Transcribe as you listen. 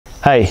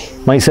Hi,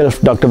 myself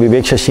Dr.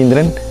 Vivek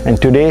Sasindran,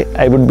 and today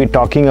I would be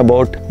talking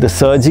about the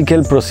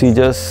surgical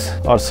procedures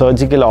or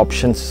surgical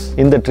options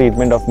in the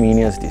treatment of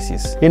Meniere's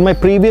disease. In my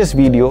previous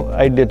video,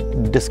 I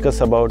did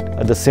discuss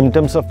about the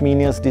symptoms of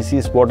Meniere's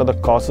disease, what are the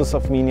causes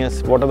of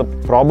Meniere's, what are the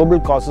probable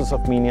causes of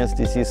Meniere's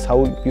disease,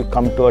 how you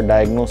come to a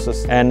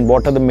diagnosis, and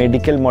what are the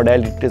medical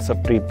modalities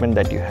of treatment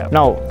that you have.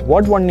 Now,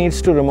 what one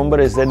needs to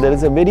remember is that there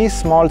is a very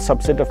small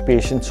subset of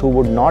patients who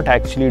would not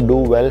actually do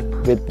well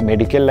with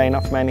medical line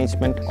of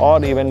management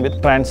or even with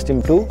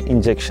TransStim 2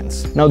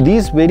 injections. Now,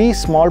 these very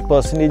small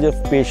percentage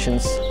of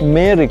patients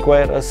may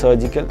require a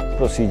surgical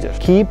procedure.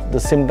 Keep the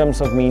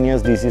symptoms of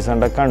Meniere's disease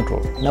under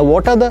control. Now,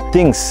 what are the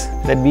things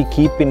that we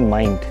keep in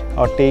mind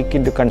or take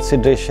into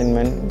consideration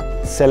when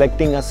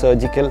selecting a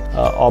surgical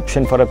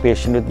option for a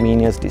patient with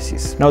Meniere's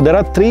disease? Now, there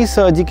are three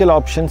surgical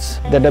options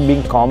that are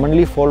being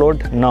commonly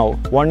followed now.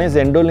 One is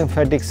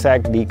endolymphatic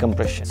sac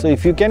decompression. So,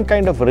 if you can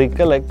kind of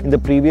recollect, in the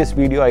previous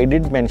video I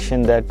did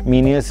mention that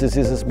Meniere's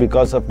disease is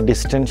because of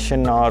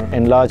distension or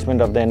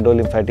enlargement of the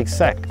endolymphatic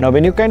sac. Now,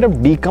 when you kind of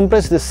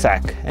decompress this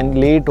sac and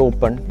lay it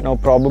open, now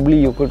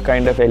probably you could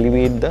kind of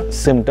alleviate the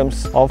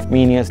symptoms of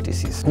Meniere's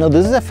disease. Now,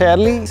 this is a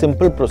fairly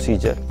simple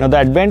procedure. Now, the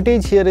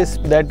advantage here is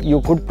that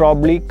you could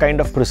probably kind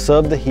of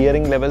preserve the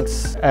hearing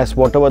levels as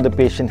whatever the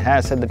patient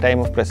has at the time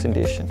of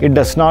presentation. It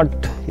does not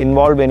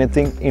involve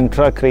anything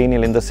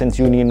intracranial, in the sense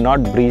you need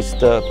not breach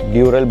the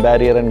dural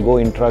barrier and go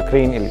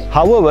intracranially.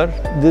 However,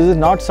 this is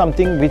not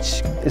something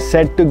which is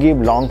said to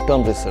give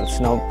long-term results.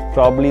 Now,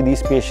 probably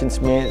these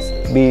patients may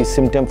be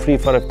symptom-free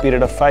for a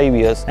period of 5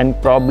 years and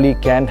probably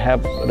can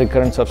have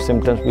recurrence of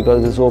symptoms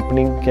because this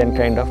opening can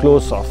kind of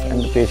close off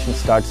and the patient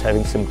starts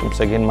having symptoms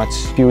again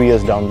few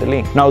years down the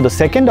lane. Now, the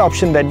second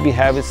option that we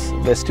have is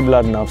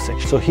vestibular nerve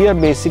section. So here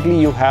basically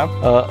you have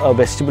a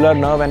vestibular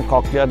nerve and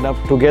cochlear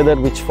nerve together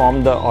which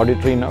form the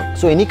auditory nerve.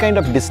 So any kind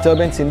of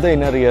disturbance in the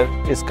inner ear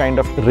is kind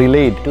of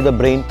relayed to the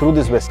brain through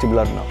this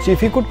vestibular nerve. So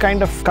if you could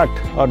kind of cut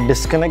or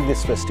disconnect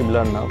this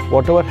vestibular nerve,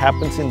 whatever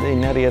happens in the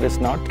inner ear is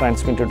not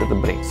transmitted to the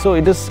brain. So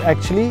it is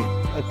actually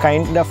a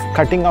kind of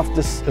cutting off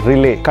this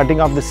relay,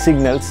 cutting off the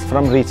signals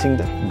from reaching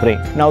the brain.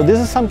 Now, this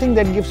is something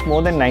that gives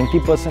more than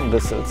 90%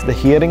 results. The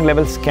hearing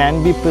levels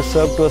can be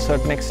preserved to a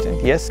certain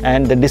extent, yes,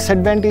 and the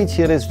disadvantage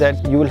here is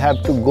that you will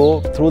have to go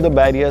through the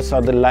barriers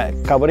or the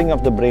covering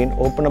of the brain,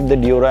 open up the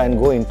dura and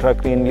go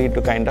intracranially to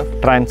kind of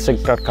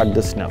transect or cut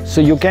this nerve. So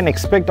you can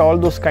expect all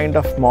those kind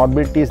of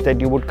morbidities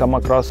that you would come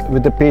across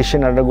with a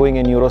patient undergoing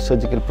a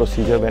neurosurgical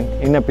procedure when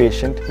in a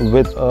patient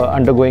with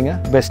undergoing a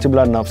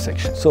vestibular nerve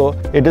section. So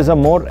it is a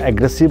more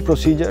aggressive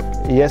procedure.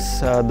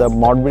 Yes, the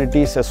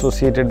morbidities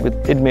associated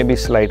with it may be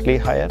slightly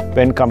higher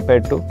when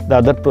compared to the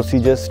other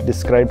procedures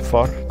described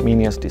for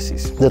Meniere's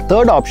disease. The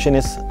third option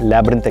is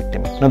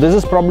labyrinthectomy. Now, this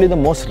is probably the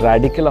most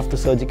radical of the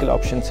surgical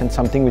options and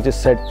something which is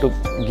said to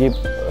give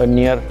a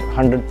near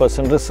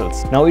 100%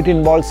 results. Now, it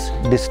involves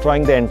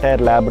destroying the entire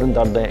labyrinth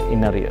or the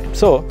inner ear.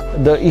 So,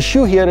 the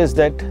issue here is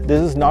that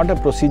this is not a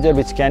procedure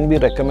which can be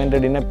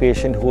recommended in a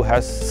patient who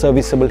has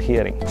serviceable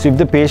hearing. So, if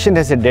the patient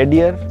has a dead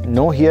ear,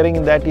 no hearing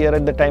in that ear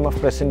at the time of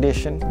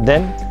presentation,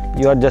 then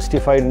you are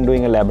justified in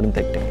doing a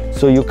labyrinthectomy.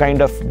 So you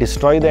kind of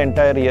destroy the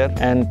entire ear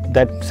and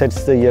that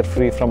sets the ear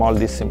free from all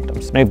these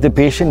symptoms. Now, if the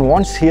patient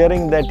wants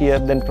hearing that ear,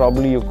 then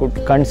probably you could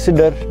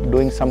consider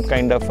doing some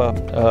kind of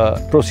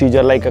a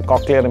procedure like a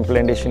cochlear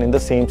implantation in the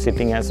same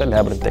sitting as a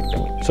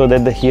labyrinthectomy so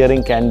that the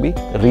hearing can be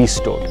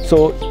restored.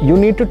 So you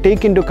need to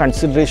take into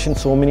consideration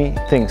so many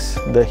things: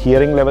 the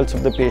hearing levels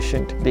of the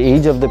patient, the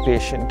age of the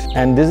patient,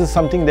 and this is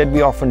something that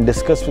we often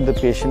discuss with the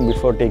patient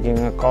before taking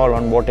a call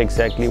on what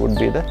exactly would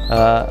be the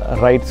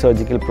right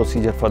surgical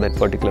procedure for that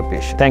particular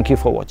patient. Thank you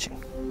for watching.